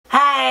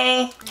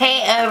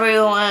Hey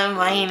everyone,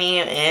 my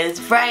name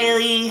is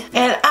Riley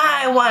and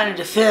I wanted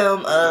to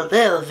film a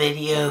little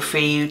video for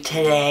you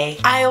today.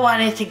 I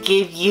wanted to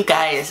give you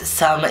guys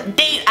some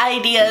date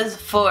ideas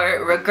for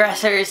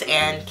regressors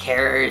and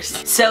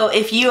carers. So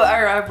if you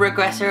are a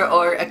regressor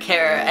or a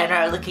carer and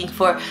are looking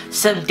for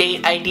some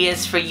date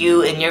ideas for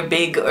you and your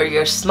big or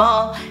your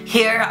small,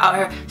 here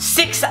are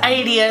 6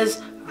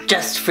 ideas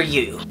just for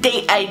you.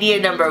 Date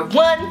idea number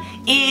 1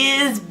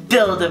 is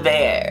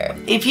Build-A-Bear.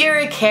 If you're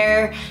a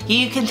carer,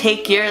 you can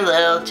take your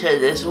little to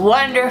this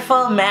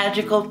wonderful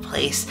magical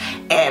place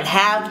and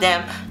have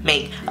them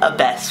make a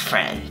best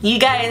friend. You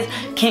guys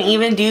can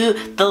even do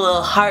the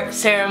little heart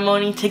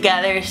ceremony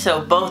together,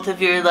 so both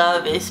of your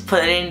love is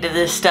put into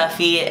the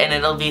stuffy and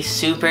it'll be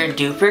super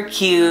duper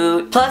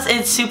cute. Plus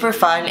it's super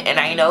fun, and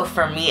I know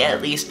for me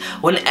at least,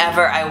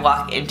 whenever I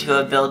walk into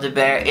a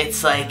Build-A-Bear,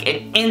 it's like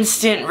an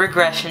instant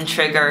regression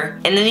trigger.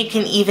 And then you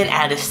can even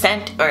add a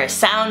scent or a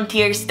sound to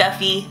your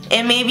stuffy,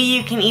 and maybe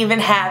you can even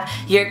have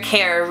your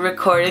carer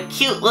record a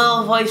cute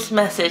little voice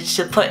message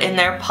to put in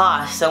their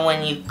paw, so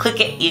when you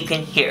click it you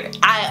can hear it.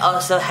 I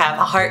also have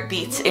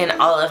heartbeats in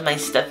all of my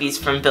stuffies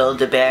from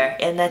Build-A-Bear,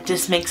 and that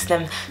just makes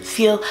them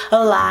feel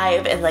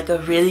alive and like a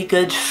really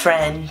good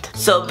friend.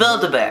 So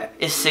Build-A-Bear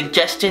is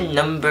suggestion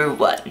number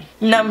 1.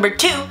 Number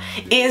 2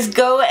 is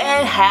go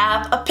and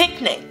have a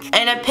picnic.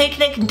 And a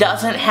picnic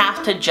doesn't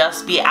have to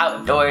just be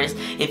outdoors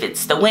if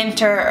it's the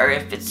winter or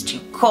if it's too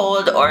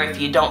cold or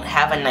if you don't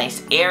have a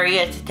nice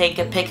area to take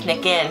a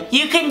picnic in.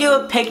 You can do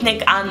a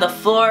picnic on the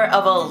floor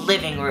of a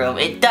living room.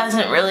 It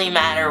doesn't really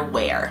matter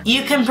where.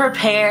 You can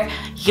prepare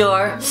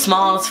your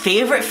small's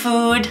favorite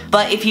food,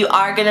 but if you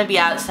are gonna be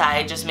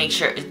outside, just make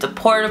sure it's a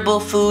portable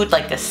food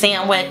like a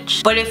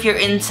sandwich. But if you're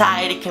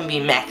inside, it can be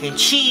mac and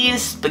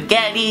cheese,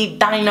 spaghetti,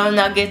 dino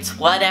nuggets,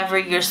 whatever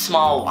your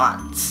small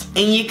wants.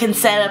 And you can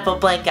set up a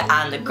blanket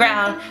on the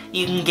ground.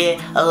 You can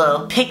get a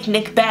little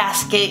picnic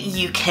basket.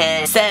 You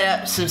can set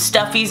up some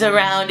stuffies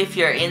around if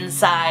you're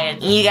inside.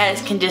 And you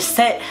guys can just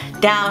sit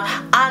down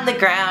on the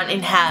ground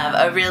and have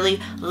a really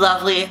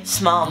lovely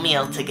small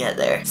meal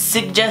together.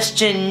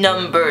 Suggestion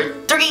number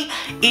 3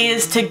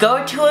 is to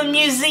go to a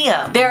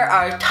museum. There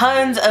are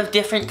tons of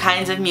different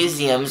kinds of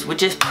museums,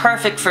 which is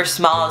perfect for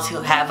smalls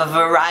who have a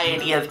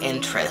variety of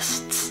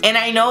interests. And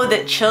I know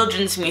that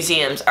children's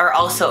museums are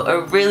also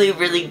a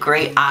really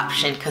great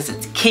option because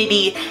it's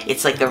kiddie,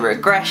 it's like a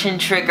regression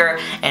trigger,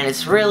 and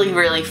it's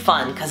really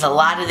fun because a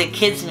lot of the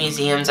kids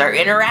museums are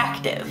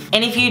interactive.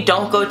 And if you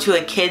don't go to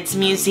a kids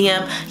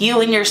museum,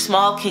 you and your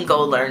small can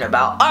go learn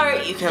about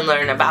art, you can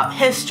learn about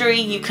history,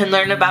 you can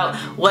learn about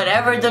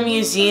whatever the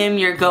museum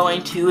you're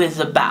going to is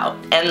about.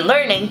 And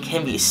learning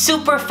can be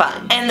super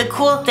fun. And the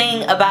cool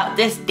thing about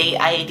this date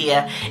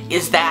idea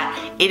is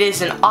that it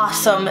is an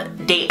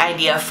awesome date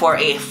idea for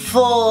a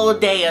full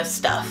day of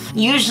stuff.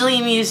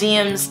 Usually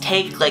museums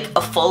take like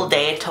a full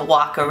day to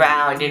walk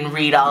around and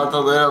read all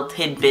the little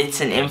tidbits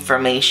and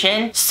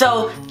information.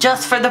 So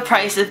just for the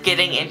price of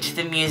getting into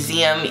the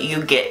museum,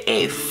 you get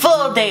a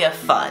full day of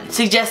fun.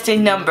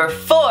 Suggestion number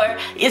 4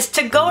 is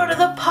to go to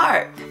the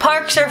park.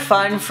 Parks are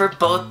fun for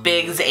both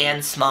bigs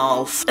and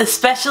smalls,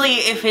 especially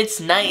if it's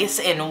nice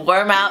and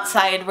warm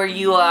outside where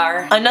you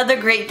are. Another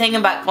great thing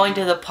about going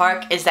to the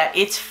park is that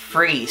it's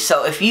free.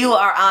 So if you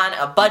are on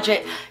a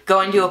budget,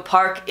 going to a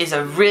park is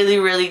a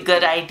really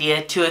good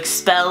idea to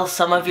expel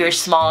some of your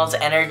small's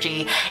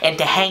energy and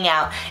to hang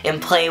out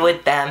and play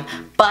with them,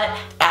 but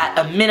at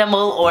a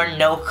minimal or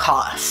no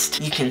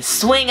cost. You can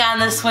swing on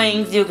the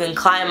swings, you can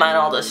climb on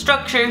all the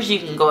structures, you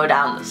can go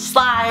down the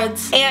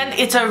slides, and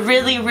it's a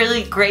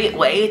really great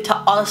way to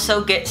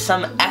also get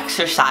some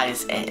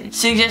exercise in.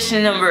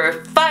 Suggestion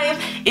number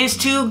 5 is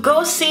to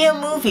go see a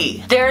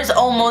movie. There's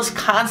almost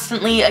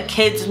constantly a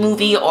kids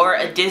movie or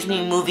a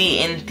Disney movie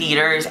in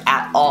theaters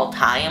at all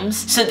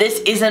times, so this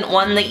isn't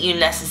one that you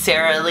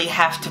necessarily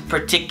have to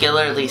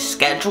particularly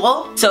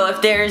schedule. So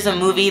if there's a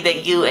movie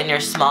that you and your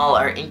small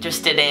are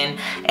interested in,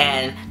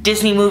 and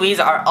Disney movies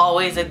are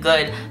always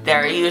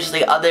there are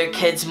usually other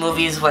kids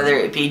movies, whether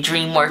it be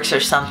DreamWorks or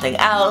something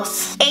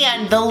else,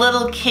 and the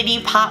little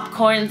kiddie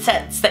popcorn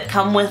sets that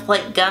come with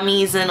like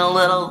gummies and a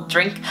little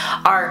drink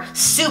are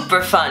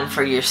super fun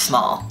for your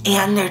small,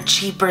 and they're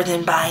cheaper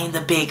than buying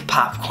the big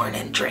popcorn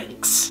and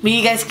drinks. But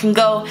you guys can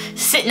go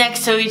sit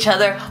next to each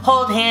other,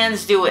 hold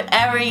hands, do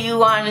whatever you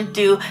want to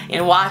do,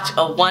 and watch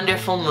a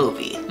wonderful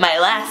movie. My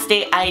last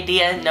date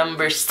idea,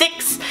 number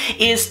 6,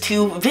 is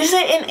to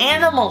visit an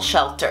animal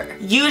shelter.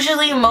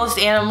 Usually most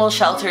animal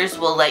shelters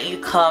will let you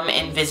come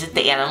and visit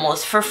the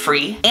animals for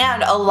free,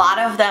 and a lot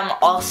of them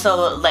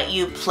also let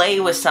you play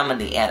with some of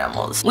the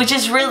animals, which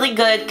is really really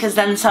good because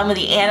then some of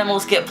the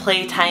animals get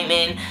playtime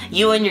in.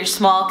 You and your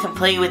small can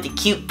play with the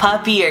cute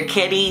puppy or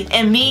kitty.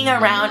 And being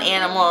around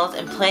animals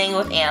and playing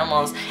with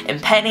animals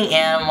and petting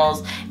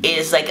animals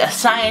is like a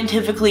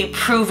scientifically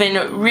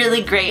proven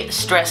really great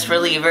stress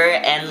reliever,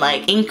 and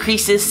like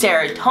increases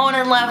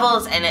serotonin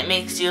levels, and it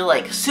makes you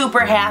like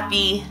super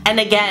happy. And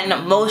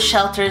again, most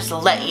shelters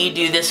let you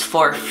do this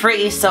for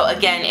free, so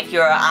again, if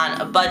you're on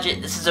a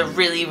budget, this is a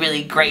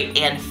really great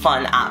and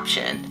fun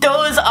option.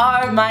 Those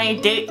are my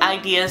date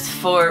ideas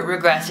for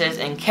regressors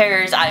and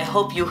carers. I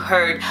hope you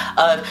heard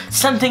of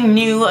something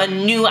new, a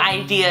new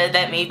idea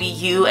that maybe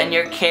you and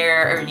your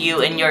care or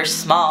you and your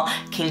small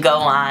can go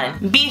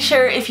on. Be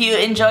sure, if you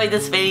enjoyed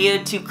this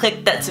video, to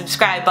click that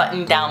subscribe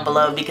button down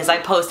below, because I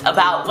post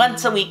about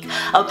once a week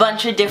a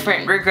bunch of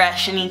different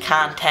regression-y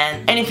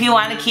content. And if you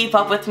want to keep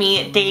up with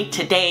me day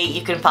to day,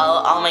 you can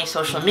follow all my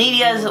social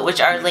medias,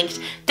 which are linked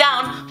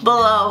down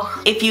below.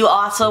 If you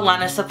also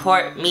want to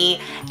support me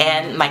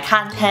and my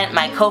content,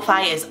 my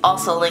Ko-Fi is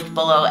also linked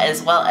below,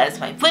 as well as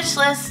my wish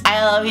list.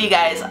 I love you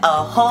guys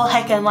a whole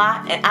heckin'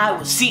 lot, and I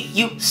will see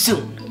you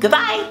soon.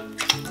 Goodbye!